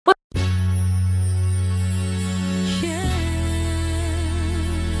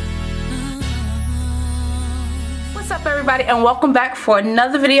everybody, and welcome back for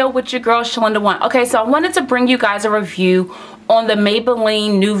another video with your girl Shalinda1. Okay, so I wanted to bring you guys a review on the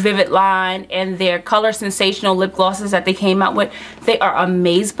Maybelline new Vivid line and their color sensational lip glosses that they came out with. They are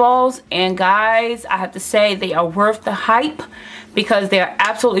amazeballs, and guys, I have to say they are worth the hype because they are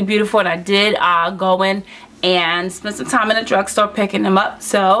absolutely beautiful. And I did go in and spend some time in the drugstore picking them up.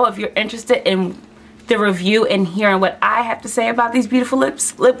 So if you're interested in the review and hearing what I have to say about these beautiful lip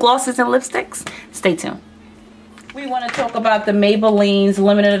glosses and lipsticks, stay tuned. We want to talk about the Maybelline's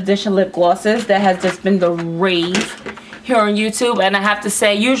limited edition lip glosses that has just been the rave here on YouTube. And I have to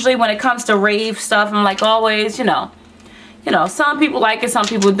say, usually when it comes to rave stuff, I'm like always, you know, some people like it, some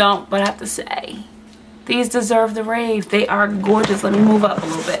people don't. But I have to say, these deserve the rave. They are gorgeous. Let me move up a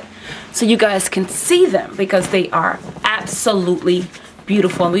little bit so you guys can see them because they are absolutely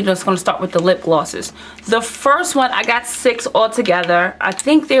beautiful. And we're just going to start with the lip glosses. The first one, I got 6 altogether. I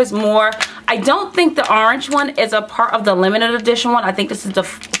think there's more. I don't think the orange one is a part of the limited edition one. I think this is the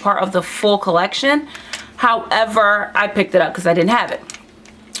part of the full collection. However, I picked it up because I didn't have it.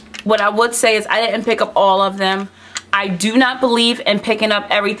 What I would say is I didn't pick up all of them. I do not believe in picking up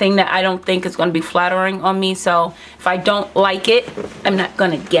everything that I don't think is going to be flattering on me. So if I don't like it, I'm not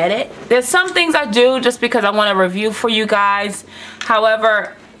going to get it. There's some things I do just because I want to review for you guys.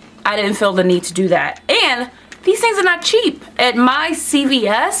 However, I didn't feel the need to do that. And these things are not cheap. At my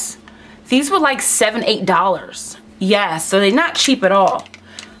CVS, these were like $7, $8. Yeah, so they're not cheap at all.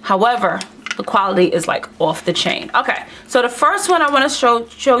 However, the quality is like off the chain. Okay, so the first one I want to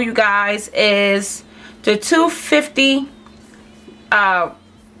show you guys is the 250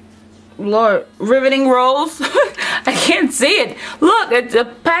 Lord, riveting rose. I can't see it. Look at the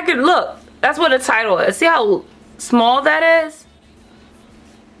packet. Look, that's what the title is. See how small that is?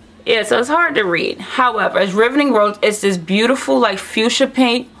 Yeah, so it's hard to read. However, it's riveting rose. It's this beautiful like fuchsia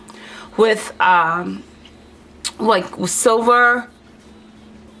pink with like with silver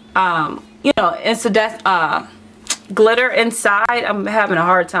you know, incandescent glitter inside. I'm having a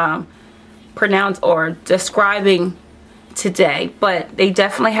hard time pronounce or describing today, but they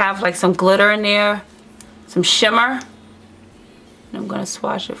definitely have like some glitter in there, some shimmer. And I'm gonna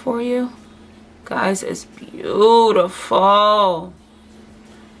swatch it for you guys. It's beautiful,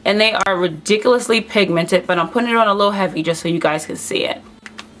 and they are ridiculously pigmented, but I'm putting it on a little heavy just so you guys can see it.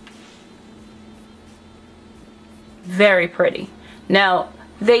 Very pretty. Now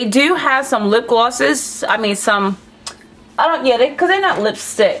they do have some lip glosses. I mean, some, I don't, yeah, because they're not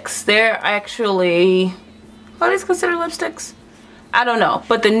lipsticks. They're actually, are these considered lipsticks? I don't know.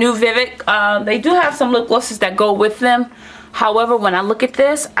 But the new Vivid, they do have some lip glosses that go with them. However, when I look at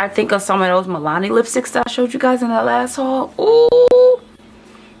this, I think of some of those Milani lipsticks that I showed you guys in that last haul. Ooh.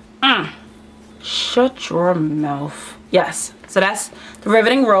 Shut your mouth. Yes. So that's the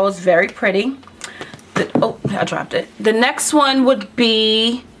Riveting Rose. Very pretty. Oh, I dropped it. The next one would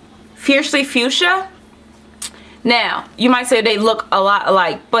be Fiercely Fuchsia. Now, you might say they look a lot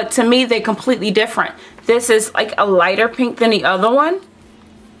alike, but to me, they're completely different. This is like a lighter pink than the other one.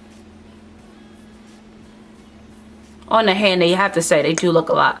 On the hand, you have to say they do look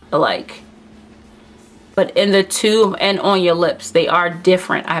a lot alike. But in the tube and on your lips, they are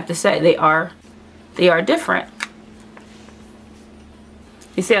different. I have to say, they are different.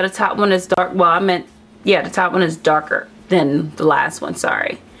 You see how the top one is dark? Well, I meant, yeah, the top one is darker than the last one,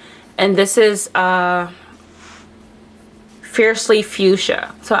 sorry. And this is Fiercely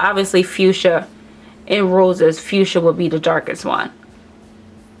Fuchsia. So obviously fuchsia in roses, fuchsia would be the darkest one.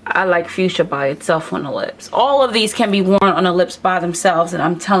 I like fuchsia by itself on the lips. All of these can be worn on the lips by themselves, and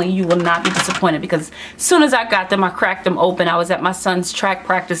I'm telling you, you will not be disappointed because as soon as I got them, I cracked them open. I was at my son's track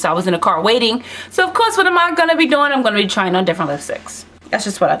practice. I was in the car waiting. So of course, what am I going to be doing? I'm going to be trying on different lipsticks. That's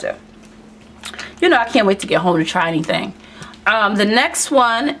just what I do. You know, I can't wait to get home to try anything. The next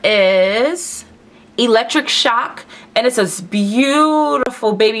one is Electric Shock, and it's a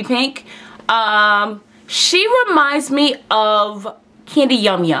beautiful baby pink. She reminds me of Candy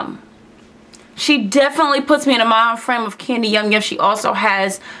Yum Yum. She definitely puts me in a mind frame of Candy Yum Yum. She also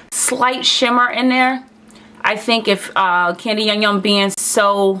has slight shimmer in there. I think if Candy Yum Yum being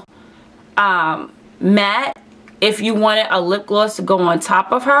so matte, if you wanted a lip gloss to go on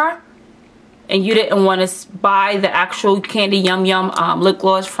top of her and you didn't want to buy the actual Candy Yum Yum lip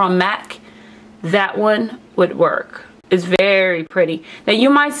gloss from MAC, that one would work. It's very pretty. Now you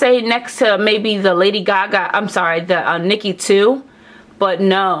might say next to maybe the Lady Gaga, I'm sorry, the Nicki 2, but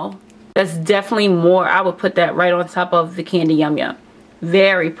no, that's definitely more. I would put that right on top of the Candy Yum Yum.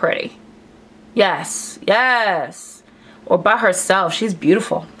 Very pretty. Yes, yes. Or by herself, she's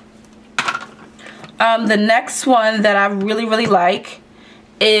beautiful. The next one that I really like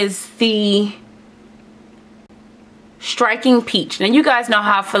is the Striking Peach. Now you guys know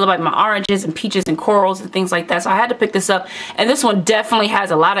how I feel about my oranges and peaches and corals and things like that, so I had to pick this up. And this one definitely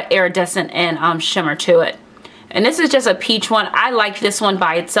has a lot of iridescent and shimmer to it. And this is just a peach one. I like this one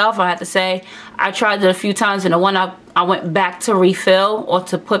by itself, I have to say. I tried it a few times, and the one I went back to refill or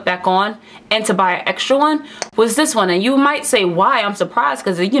to put back on and to buy an extra one was this one. And you might say why. I'm surprised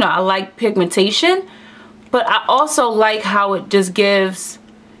because, you know, I like pigmentation, but I also like how it just gives,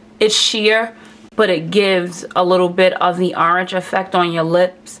 it's sheer, but it gives a little bit of the orange effect on your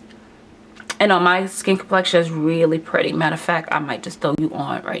lips. And on my skin complexion, is really pretty. Matter of fact, I might just throw you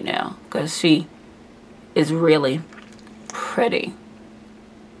on right now because she is really pretty.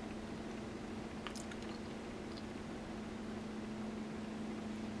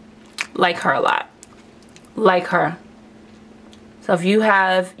 Like her a lot. Like her. So if you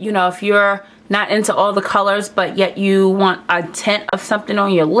have, you know, if you're not into all the colors, but yet you want a tint of something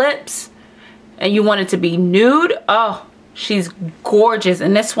on your lips and you want it to be nude, oh, she's gorgeous.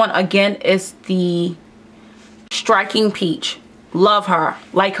 And this one again is the Striking Peach. Love her.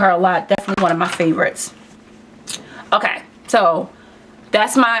 Like her a lot. Definitely one of my favorites. Okay, so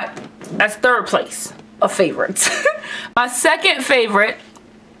that's third place of favorites. My second favorite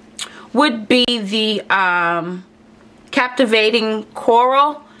would be the Captivating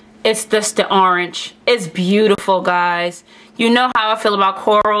Coral. It's just the orange. It's beautiful, guys. You know how I feel about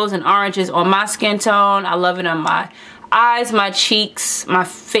corals and oranges on my skin tone. I love it on my eyes, my cheeks, my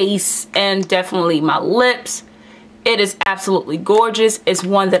face, and definitely my lips. It is absolutely gorgeous. It's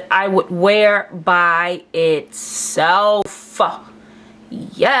one that I would wear by itself.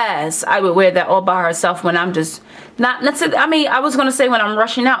 Yes, I would wear that all by herself when I'm just not necessarily, I mean, I was going to say when I'm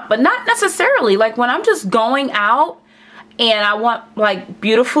rushing out, but not necessarily. Like when I'm just going out and I want like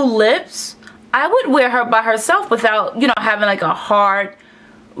beautiful lips, I would wear her by herself without, you know, having like a hard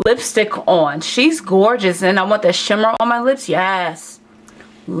lipstick on. She's gorgeous, and I want the shimmer on my lips. Yes.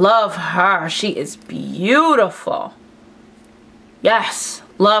 Love her. She is beautiful. Yes.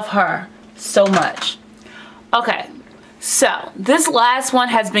 Love her so much. Okay. So this last one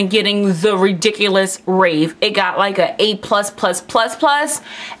has been getting the ridiculous rave. It got like a A+++++,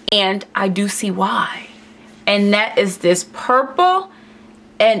 and I do see why. And that is this purple,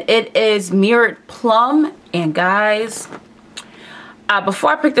 and it is Mirrored Plum. And guys, before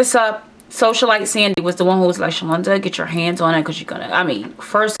I picked this up, Socialite Sandy was the one who was like, Shalonda, get your hands on it because you're gonna, I mean,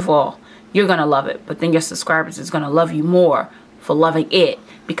 first of all, you're gonna love it, but then your subscribers is gonna love you more for loving it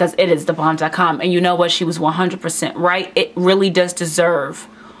because it is thebomb.com. And you know what? She was 100% right. It really does deserve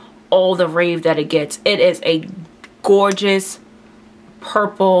all the rave that it gets. It is a gorgeous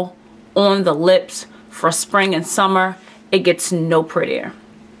purple on the lips for spring and summer. It gets no prettier.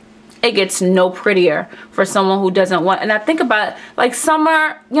 It gets no prettier for someone who doesn't want, and I think about like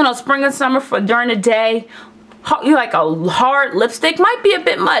summer, you know, spring and summer for during the day, you like a hard lipstick might be a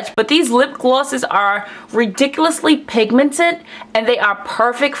bit much, but these lip glosses are ridiculously pigmented and they are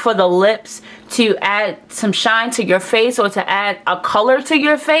perfect for the lips to add some shine to your face or to add a color to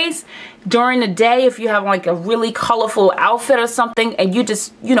your face during the day. If you have like a really colorful outfit or something and you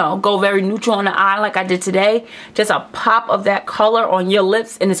just, you know, go very neutral on the eye like I did today, just a pop of that color on your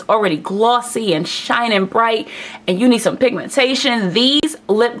lips and it's already glossy and shining bright and you need some pigmentation, these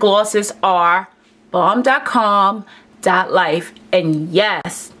lip glosses are bomb.com.life. And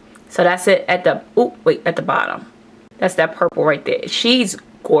yes, so that's it at the, oh wait, at the bottom. That's that purple right there. She's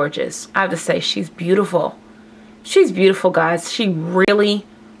gorgeous. I have to say, she's beautiful. She's beautiful, guys. She really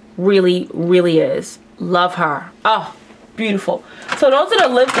is. Love her. Oh, beautiful. So those are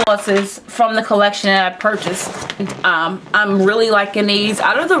the lip glosses from the collection that I purchased. I'm really liking these.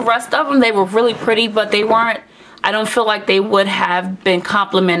 Out of the rest of them, they were really pretty, but they weren't, I don't feel like they would have been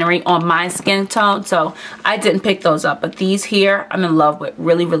complimentary on my skin tone, so I didn't pick those up. But these here, I'm in love with.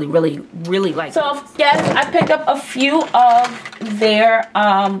 Really like. So yes, I picked up a few of their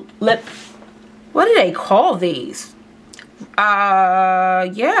lip, what do they call these?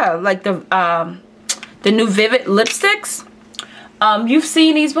 Yeah, like the new Vivid lipsticks. You've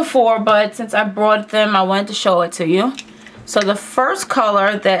seen these before, but since I brought them, I wanted to show it to you. So the first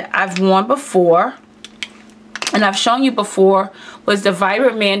color that I've worn before, and I've shown you before, was the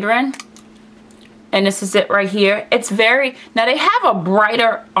Vibrant Mandarin. And this is it right here. It's very, now they have a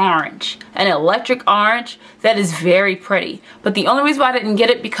brighter orange, an electric orange that is very pretty. But the only reason why I didn't get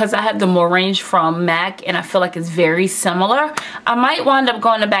it because I have the Morange from MAC and I feel like it's very similar. I might wind up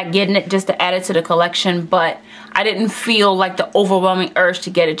going back getting it just to add it to the collection, but I didn't feel like the overwhelming urge to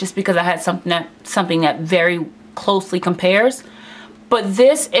get it just because I had something that very closely compares. But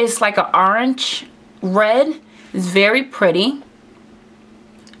this is like an orange red. It's very pretty.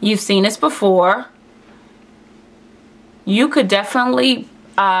 You've seen this before. you could definitely,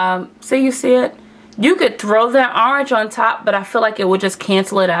 see, you see it? You could throw that orange on top, but I feel like it would just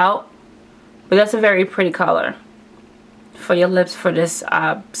cancel it out. But that's a very pretty color for your lips for this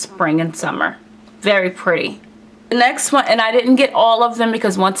spring and summer. Very pretty. The next one, and I didn't get all of them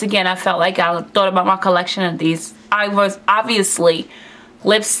because once again, I felt like I thought about my collection of these. I was obviously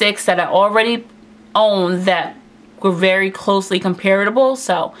lipsticks that I already owned that were very closely comparable,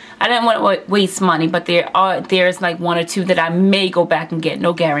 so I didn't want to waste money, but there's like one or two that I may go back and get,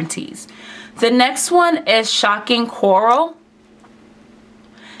 no guarantees. The next one is Shocking Coral,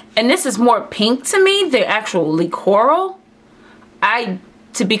 and this is more pink to me than actually coral.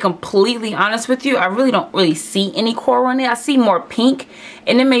 To be completely honest with you, I really don't see any coral in there. I see more pink,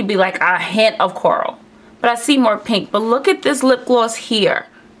 and it may be like a hint of coral, but I see more pink. But look at this lip gloss here.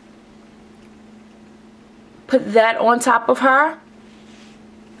 Put that on top of her.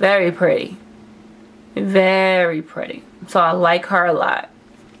 Very pretty. Very pretty. So I like her a lot.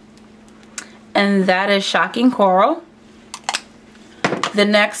 And that is Shocking Coral. The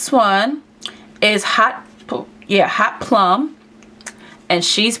next one is Hot Plum. And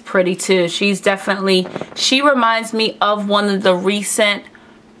she's pretty too. She's definitely, she reminds me of one of the recent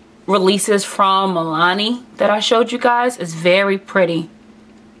releases from Milani that I showed you guys. It's very pretty.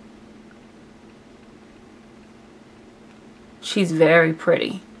 She's very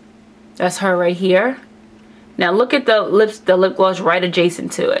pretty. That's her right here. Now look at the lip gloss right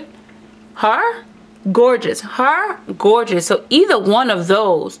adjacent to it. Her, gorgeous. Her, gorgeous. So either one of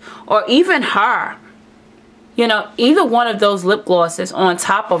those, or even her, you know, either one of those lip glosses on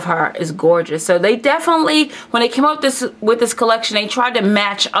top of her is gorgeous. So they definitely, when they came up with this collection, they tried to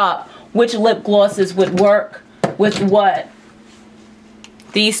match up which lip glosses would work with what.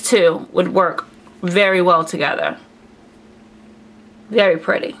 These two would work very well together. Very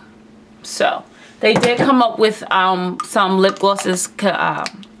pretty. So they did come up with some lip glosses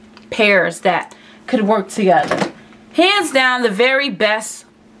pairs that could work together. Hands down, the very best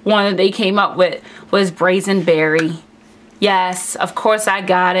one that they came up with was Brazen Berry. Yes, of course I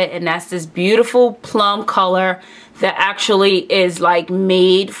got it, and that's this beautiful plum color that actually is like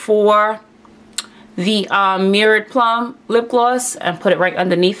made for the mirrored plum lip gloss, and put it right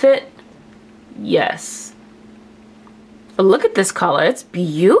underneath it. Yes. But look at this color. It's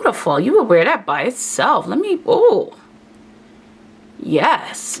beautiful. You would wear that by itself. Let me, ooh.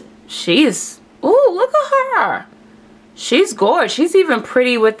 Yes. She's, ooh, look at her. She's gorgeous. She's even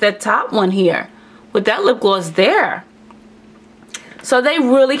pretty with the top one here, with that lip gloss there. So they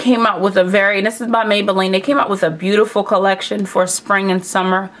really came out with a this is by Maybelline. They came out with a beautiful collection for spring and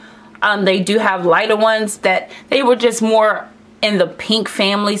summer. They do have lighter ones that they were just more in the pink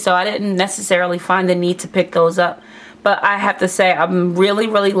family, so I didn't necessarily find the need to pick those up. But I have to say, I'm really,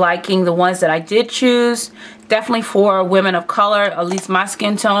 really liking the ones that I did choose. Definitely for women of color, at least my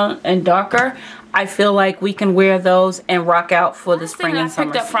skin tone and darker. I feel like we can wear those and rock out for the spring and summer.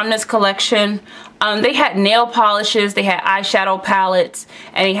 I picked up from this collection, they had nail polishes, they had eyeshadow palettes,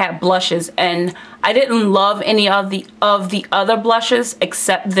 and they had blushes. And I didn't love any of the other blushes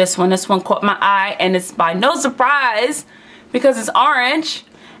except this one. This one caught my eye, and it's by no surprise because it's orange.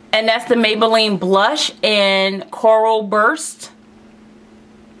 And that's the Maybelline blush in Coral Burst.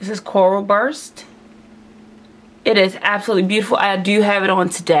 This is Coral Burst. It is absolutely beautiful. I do have it on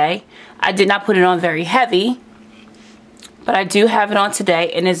today. I did not put it on very heavy, but I do have it on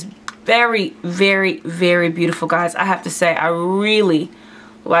today, and it's very, very, very beautiful, guys. I have to say, I really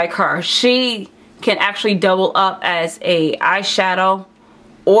like her. She can actually double up as a eyeshadow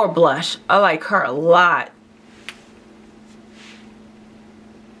or blush. I like her a lot.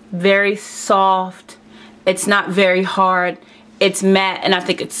 Very soft. It's not very hard. It's matte, and I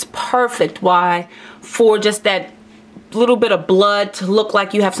think it's perfect. Why? For just that little bit of blood to look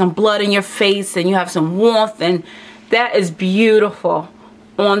like you have some blood in your face and you have some warmth, and that is beautiful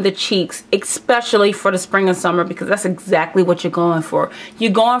on the cheeks, especially for the spring and summer, because that's exactly what you're going for.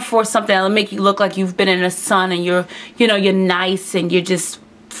 You're going for something that'll make you look like you've been in the sun, and you're nice and you're just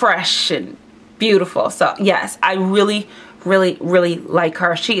fresh and beautiful. So yes, I really, really, really like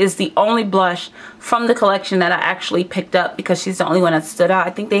her. She is the only blush from the collection that I actually picked up because she's the only one that stood out. I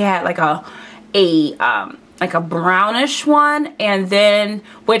think they had like a brownish one, and then,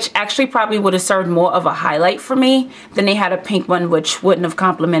 which actually probably would have served more of a highlight for me. Then they had a pink one, which wouldn't have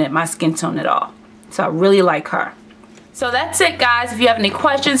complemented my skin tone at all. So I really like her. So that's it, guys. If you have any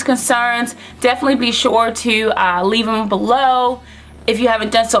questions, concerns, definitely be sure to leave them below. If you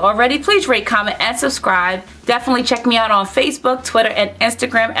haven't done so already, please rate, comment, and subscribe. Definitely check me out on Facebook, Twitter, and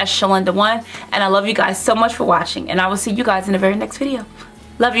Instagram as Shalinda1. And I love you guys so much for watching. And I will see you guys in the very next video.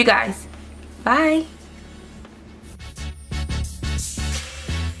 Love you guys. Bye.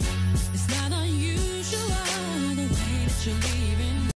 naturally.